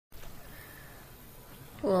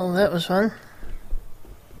Well, that was fun.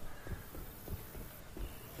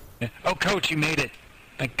 Oh, Coach, you made it.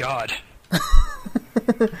 Thank God. Okay,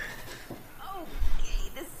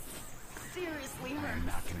 this seriously hurts. I'm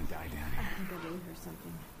not gonna die down here. I think I didn't hear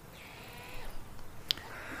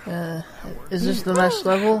something. Is this the last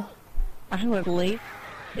level? I would leave.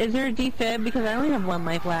 Is there a defib? Because I only have 1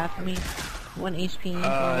 life left. I mean, 1 HP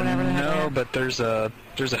or whatever the heck. No, but there's a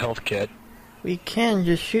health kit. We can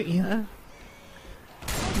just shoot you.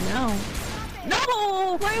 No.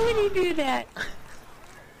 No! Why would you do that?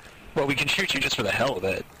 Well, we can shoot you just for the hell of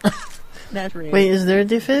it. That's rude. Wait, is there a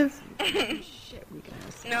defib? Shit, we can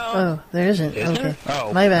ask. No. Oh, there isn't. Is Okay. there?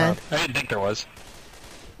 Oh, My bad. I didn't think there was.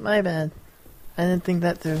 My bad. I didn't think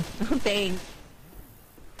that through. Oh, thanks.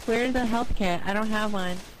 Where's the health kit? I don't have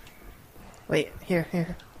one. Wait, here.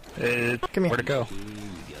 Come here. Where'd it go? Here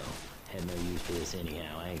you go. Had no use for this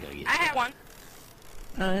anyhow. I ain't gonna get I have one.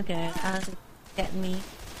 Oh, okay. Get me.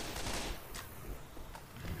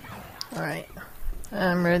 Alright.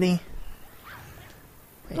 I'm ready.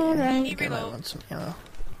 Wait, Alright. I think I might want some ammo.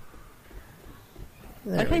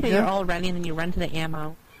 There Okay, we that you're go. all ready and then you run to the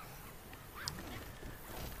ammo.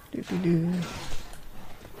 Doo-doo-doo.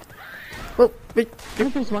 Oh, wait.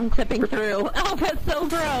 There's one clipping through. Oh, that's so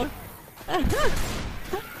gross.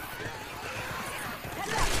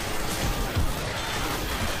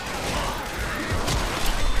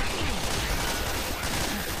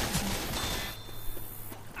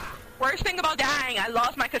 Worst thing about dying, I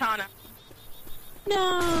lost my katana.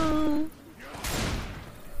 No.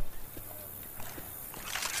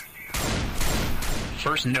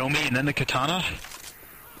 First Nomi and then the katana?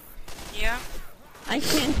 Yeah. I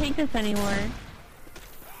can't take this anymore.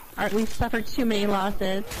 We've suffered too many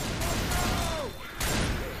losses.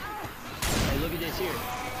 Hey, look at this here.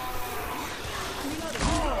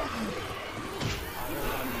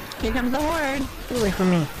 Here comes the horde. Get away from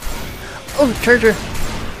me. Oh, charger.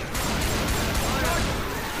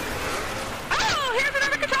 Oh, here's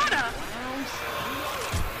another katana.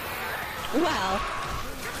 Well,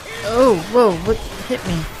 Oh, whoa, what hit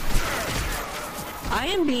me? I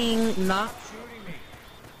am being not.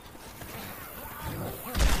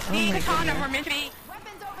 The katana were meant to be.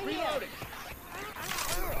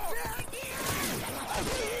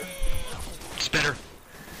 Spitter.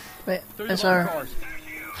 Wait, SR.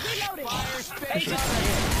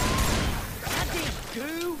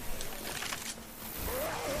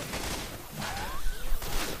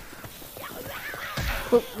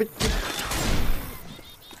 Oh, wait.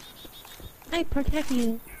 I protect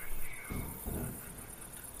you.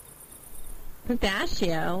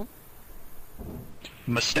 Pistachio.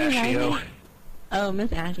 Mustachio. Oh,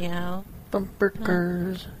 Mustachio.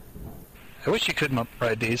 Bumperkers. I wish you could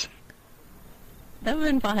ride these. That would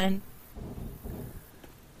have been fun.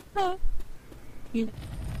 Oh. You...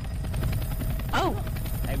 Oh!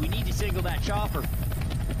 Hey, we need to signal that chopper.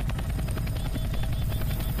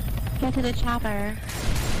 Get to the chopper.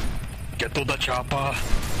 Get to the chopper.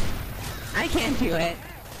 I can't do it.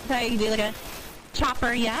 So you do like a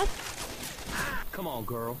chopper, yes? Come on,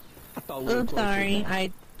 girl. I thought we were Oops, closer. sorry.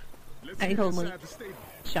 I totally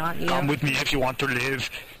shot you. Come with me if you want to live.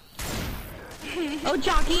 Oh,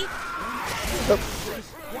 jockey!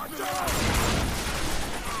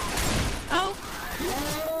 Oh!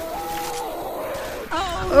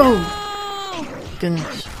 Oh! No!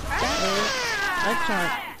 Goodness. Let's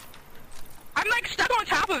try. I'm like stuck on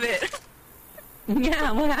top of it.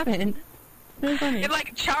 Yeah, what happened? It was funny. It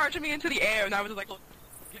like charged me into the air, and I was just like, look.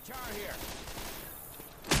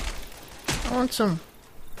 I want some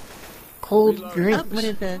cold Oh, drinks. what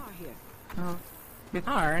is this? Oh,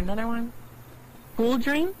 guitar, another one? Cool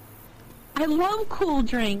drink? I love cool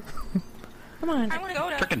drink. Come on. I want to go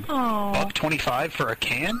to. Frickin' Oh. buck 25 for a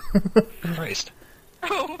can? Christ.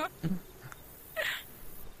 Oh.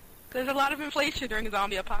 There's a lot of inflation during the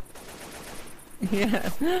zombie apocalypse. Yeah.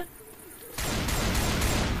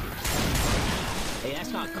 Hey,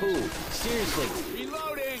 that's not cool. Seriously.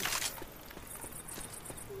 Reloading!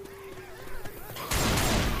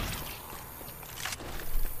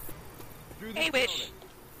 Hey, witch.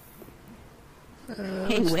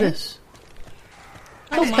 Hey, What's witch? this?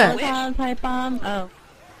 Oh, What's that? Molotov type bomb. Oh.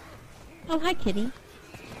 Oh, hi, kitty.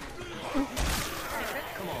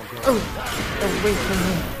 Oh, wait for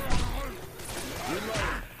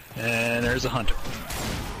me. And there's a hunter.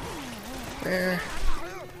 Where?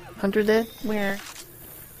 Hunter dead? Where?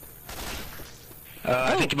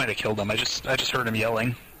 I think you might have killed him. I just heard him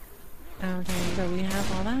yelling. Okay, so we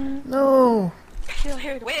have all that. No! Still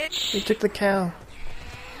here, witch. They took the cow.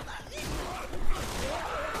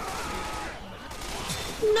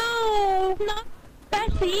 No! Not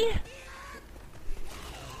Bessie!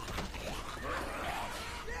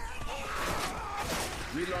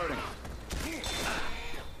 Reloading.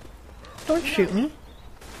 Don't shoot me.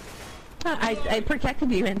 I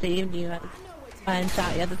protected you and saved you and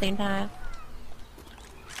shot you at the same time.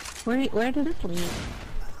 Where does this lead?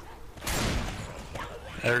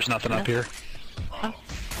 There's nothing up here. Oh,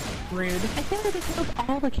 rude. I feel like it kills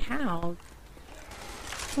all the cows.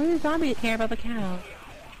 Why do zombies care about the cows?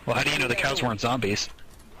 Well, how do you know the cows weren't zombies?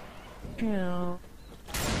 True.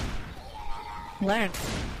 Learn.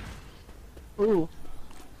 Ooh.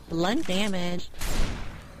 Blunt damage.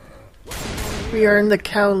 We are in the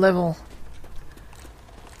cow level.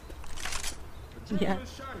 Yeah.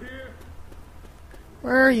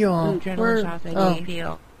 Where are you all? Ooh, adrenaline Where? shots, I Oh, need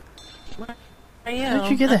heal. Where are you? how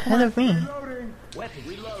did you get ahead of me? Reloading. Weapon.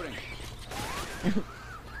 Reloading.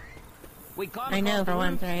 We got I know for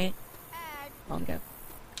once, right? I'll go.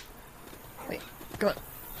 Wait, go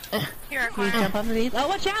on. Here, Can you jump up to these? Oh,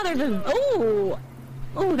 watch out! There's a... Ooh!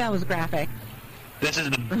 Ooh, that was graphic. This is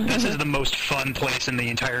the most fun place in the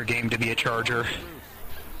entire game to be a charger.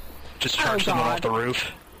 Just charge someone off God. the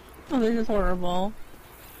roof. Oh, this is horrible.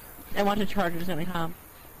 I want a charger's gonna come.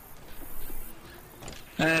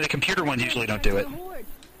 The computer ones usually don't do it.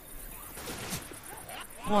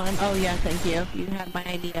 One. Oh, yeah, thank you. You had my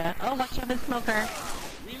idea. Oh, watch out, the smoker.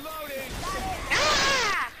 Reloading.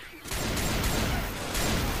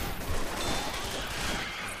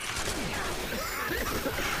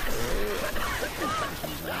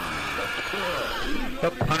 Oh,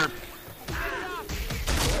 Hunter.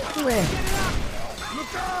 Wait.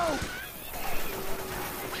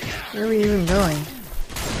 Where are we even going?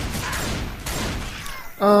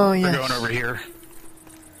 Oh, We're yes. going over here.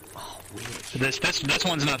 This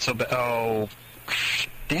one's not so bad. Oh,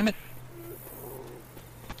 damn it!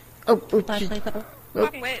 Oh, oh, Flashlight.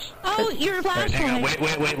 Fucking witch. Oh, your All right, hang on.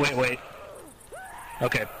 flashlight. Wait.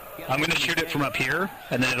 Okay, I'm gonna shoot it from up here,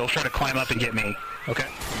 and then it'll try to climb up and get me. Okay.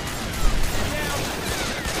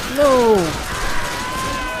 no!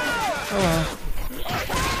 Oh,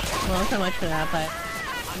 Well, so much for that, but...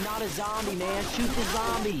 I'm not a zombie, man. Shoot the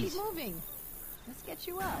zombies. Keep moving. Let's get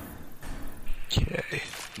you up. Okay.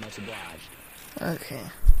 Much obliged. okay.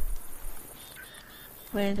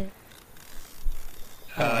 Where is it?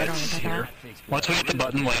 I don't It's know here. about Once we hit the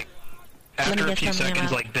button, like me after a get few some seconds,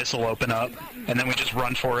 ammo. like this will open up, and then we just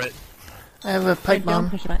run for it. I have a pipe don't bomb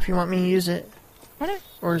push the button. if you want me to use it. What?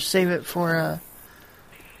 Or save it for,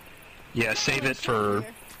 Yeah, save it for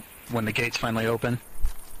when the gates finally open.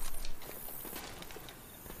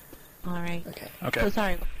 Alright. okay. Okay. So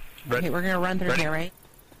sorry. Ready? Okay, we're gonna run through Ready? here, right?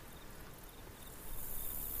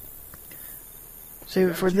 Save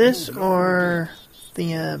it for this or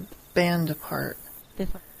the, band part, This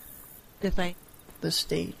way. This way. the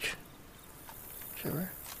stage. Whichever.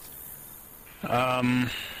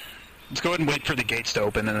 Let's go ahead and wait for the gates to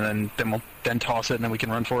open, and then we'll toss it, and then we can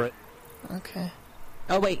run for it. Okay.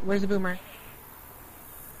 Oh, wait. Where's the boomer?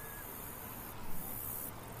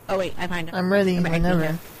 Oh, wait. I find him. I'm ready I'm acting whenever.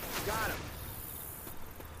 here. Got him.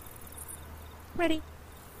 Ready.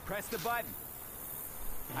 Press the button.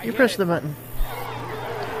 You press the button.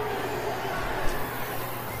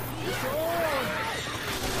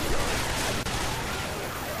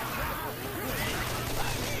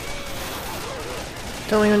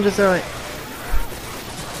 Tell me when to throw it.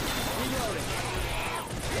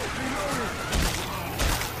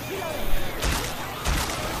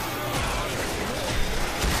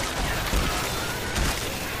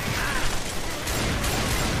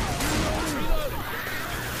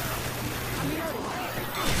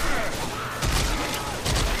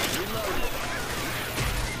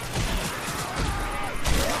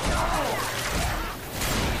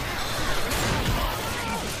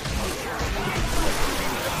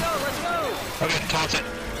 Okay, toss it.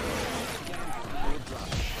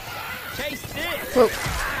 Chase this. Whoa.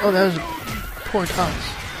 Oh, that was a poor toss.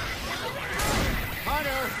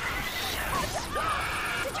 Hunter.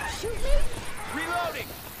 Did you shoot me? Reloading.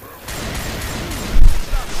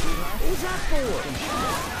 Who's that for?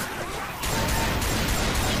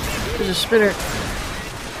 There's a spitter.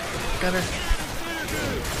 Got her.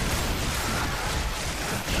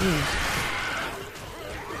 Jeez.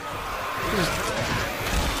 Just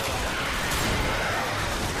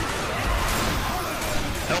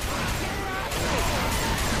Nope.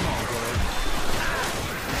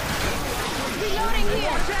 Reloading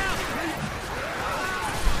here.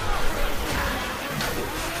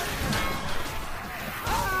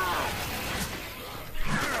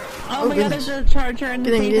 Oh, my god, goodness. there's a charger in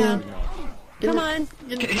the Get in, safe get in. house. Come on.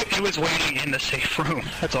 He was waiting in the safe room.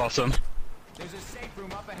 That's awesome. There's a safe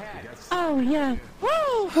room up ahead. Oh, yeah.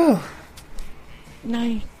 Woo! Whew.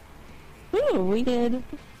 Nice. Ooh, we did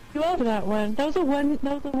You love that one. That was a one.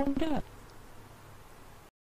 That was a one gut.